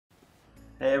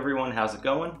Hey everyone, how's it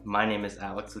going? My name is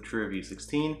Alex with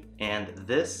QLYX, and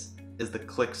this is the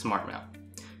QLYX Smart Mount.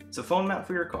 It's a phone mount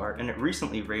for your car, and it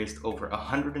recently raised over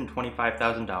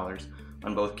 $125,000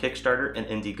 on both Kickstarter and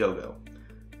Indiegogo.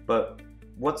 But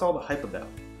what's all the hype about?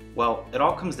 Well, it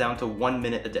all comes down to 1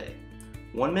 minute a day.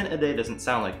 1 minute a day doesn't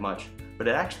sound like much, but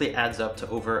it actually adds up to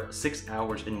over 6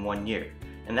 hours in 1 year.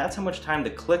 And that's how much time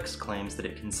the QLYX claims that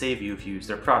it can save you if you use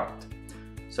their product.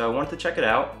 So I wanted to check it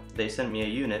out. They sent me a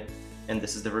unit, and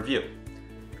this is the review.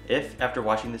 If, after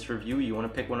watching this review, you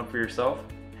want to pick one up for yourself,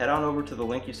 head on over to the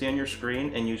link you see on your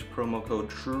screen and use promo code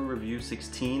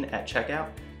TrueReview16 at checkout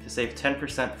to save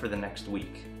 10% for the next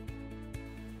week.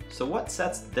 So what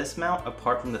sets this mount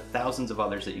apart from the thousands of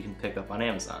others that you can pick up on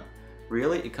Amazon?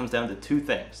 Really, it comes down to two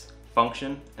things: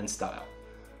 function and style.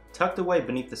 Tucked away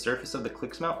beneath the surface of the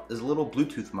QLYX mount is a little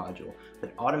Bluetooth module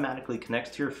that automatically connects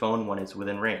to your phone when it's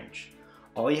within range.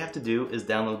 All you have to do is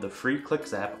download the free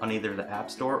QLYX app on either the App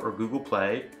Store or Google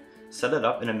Play, set it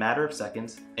up in a matter of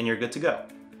seconds, and you're good to go.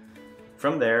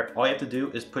 From there, all you have to do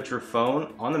is put your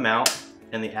phone on the mount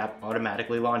and the app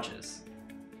automatically launches.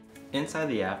 Inside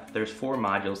the app, there's 4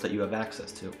 modules that you have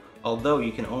access to, although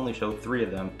you can only show 3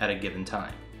 of them at a given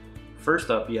time.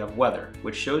 First up, you have weather,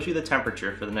 which shows you the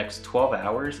temperature for the next 12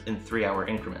 hours in 3-hour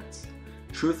increments.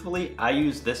 Truthfully, I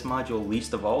use this module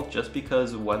least of all just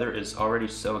because weather is already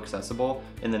so accessible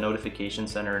in the notification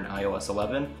center in iOS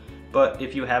 11, but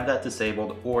if you have that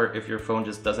disabled or if your phone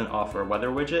just doesn't offer a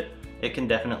weather widget, it can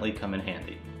definitely come in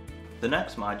handy. The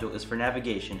next module is for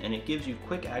navigation, and it gives you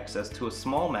quick access to a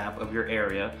small map of your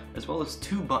area as well as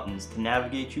 2 buttons to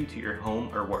navigate you to your home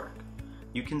or work.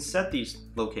 You can set these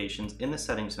locations in the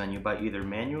settings menu by either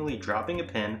manually dropping a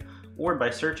pin or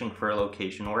by searching for a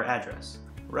location or address.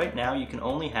 Right now you can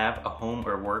only have a home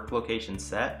or work location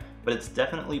set, but it's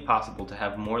definitely possible to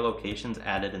have more locations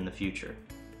added in the future.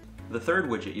 The third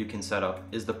widget you can set up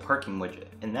is the parking widget,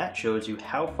 and that shows you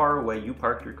how far away you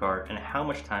park your car and how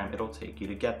much time it'll take you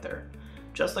to get there.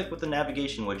 Just like with the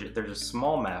navigation widget, there's a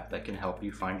small map that can help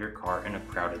you find your car in a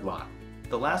crowded lot.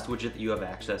 The last widget that you have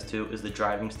access to is the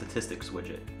driving statistics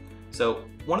widget. So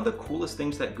one of the coolest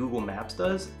things that Google Maps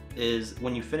does is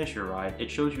when you finish your ride,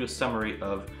 it shows you a summary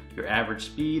of your average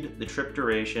speed, the trip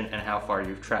duration, and how far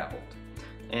you've traveled.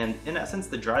 And in essence,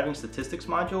 the driving statistics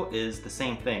module is the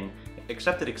same thing,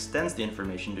 except it extends the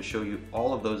information to show you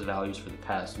all of those values for the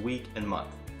past week and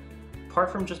month.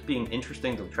 Apart from just being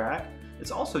interesting to track,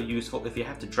 it's also useful if you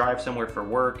have to drive somewhere for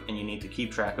work and you need to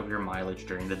keep track of your mileage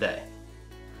during the day.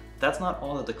 That's not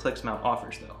all that the QLYX mount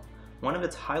offers though. One of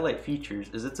its highlight features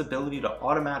is its ability to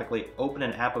automatically open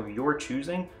an app of your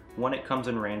choosing when it comes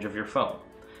in range of your phone.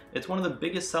 It's one of the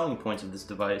biggest selling points of this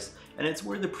device, and it's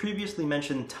where the previously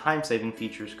mentioned time-saving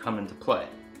features come into play.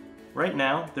 Right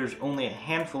now, there's only a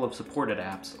handful of supported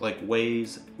apps like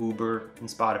Waze, Uber, and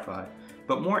Spotify,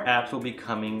 but more apps will be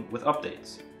coming with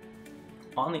updates.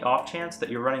 On the off chance that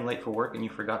you're running late for work and you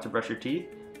forgot to brush your teeth,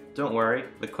 don't worry,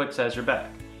 the QLYX has your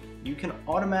back. You can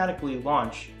automatically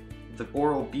launch the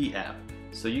Oral-B app,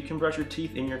 so you can brush your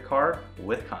teeth in your car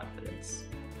with confidence.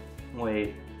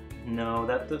 Wait, no,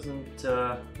 that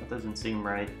doesn't seem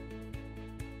right.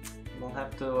 We'll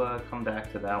have to come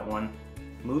back to that one.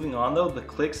 Moving on though, the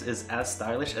QLYX is as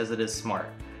stylish as it is smart.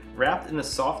 Wrapped in a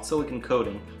soft silicone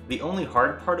coating, the only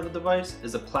hard part of the device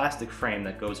is a plastic frame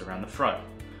that goes around the front.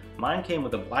 Mine came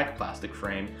with a black plastic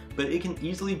frame, but it can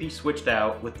easily be switched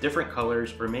out with different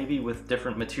colors or maybe with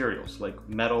different materials like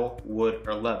metal, wood,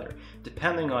 or leather,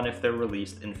 depending on if they're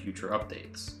released in future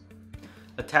updates.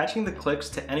 Attaching the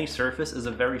QLYX to any surface is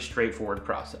a very straightforward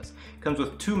process. It comes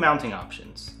with 2 mounting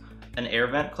options, an air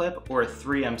vent clip or a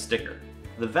 3M sticker.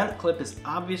 The vent clip is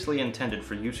obviously intended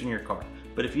for use in your car,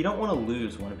 but if you don't want to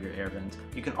lose one of your air vents,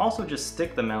 you can also just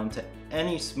stick the mount to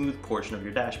any smooth portion of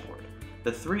your dashboard.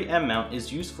 The 3M mount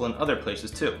is useful in other places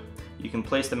too. You can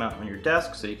place the mount on your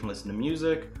desk so you can listen to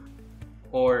music,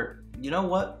 or you know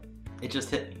what? It just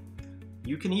hit me.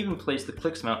 You can even place the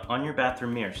QLYX mount on your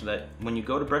bathroom mirror so that when you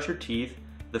go to brush your teeth,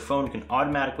 the phone can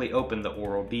automatically open the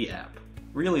Oral-B app.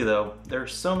 Really though, there are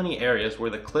so many areas where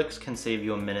the QLYX can save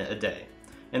you a minute a day.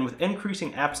 And with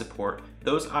increasing app support,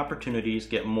 those opportunities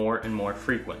get more and more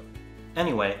frequent.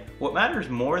 Anyway, what matters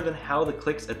more than how the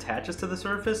QLYX attaches to the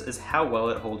surface is how well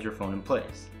it holds your phone in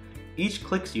place. Each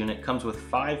QLYX unit comes with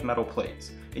 5 metal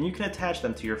plates, and you can attach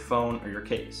them to your phone or your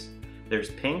case.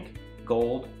 There's pink,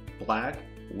 gold, black,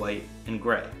 white, and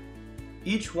gray.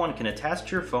 Each one can attach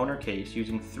to your phone or case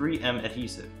using 3M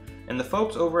adhesive, and the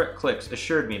folks over at QLYX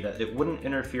assured me that it wouldn't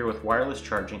interfere with wireless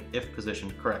charging if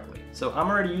positioned correctly. So I'm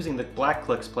already using the black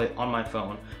QLYX plate on my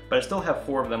phone, but I still have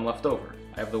 4 of them left over.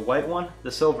 I have the white one,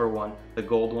 the silver one, the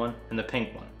gold one, and the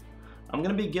pink one. I'm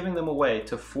going to be giving them away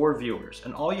to 4 viewers,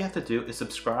 and all you have to do is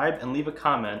subscribe and leave a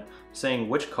comment saying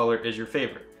which color is your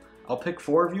favorite. I'll pick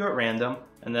 4 of you at random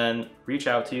and then reach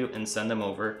out to you and send them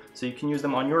over so you can use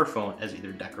them on your phone as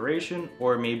either decoration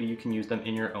or maybe you can use them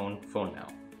in your own phone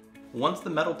mount. Once the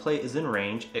metal plate is in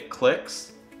range, it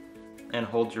clicks and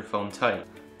holds your phone tight.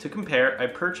 To compare, I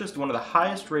purchased one of the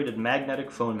highest rated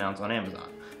magnetic phone mounts on Amazon,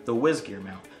 the QLYX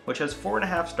mount, which has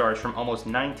 4.5 stars from almost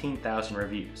 19,000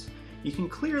 reviews. You can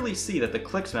clearly see that the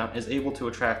QLYX mount is able to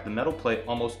attract the metal plate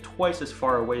almost twice as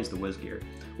far away as the QLYX,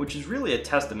 which is really a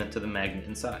testament to the magnet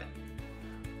inside.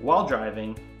 While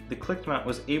driving, the QLYX mount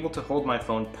was able to hold my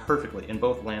phone perfectly in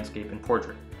both landscape and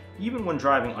portrait, even when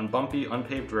driving on bumpy,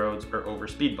 unpaved roads or over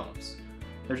speed bumps.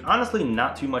 There's honestly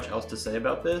not too much else to say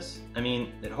about this. I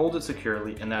mean, it holds it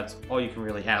securely and that's all you can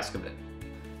really ask of it.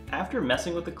 After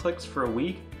messing with the QLYX for a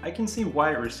week, I can see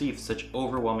why it received such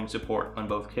overwhelming support on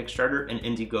both Kickstarter and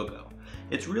Indiegogo.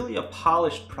 It's really a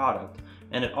polished product,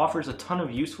 and it offers a ton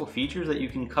of useful features that you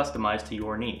can customize to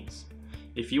your needs.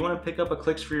 If you want to pick up a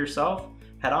QLYX for yourself,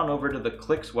 head on over to the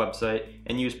QLYX website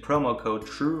and use promo code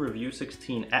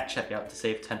TrueReview16 at checkout to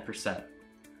save 10%.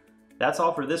 That's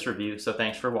all for this review, so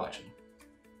thanks for watching.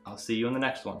 I'll see you in the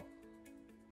next one.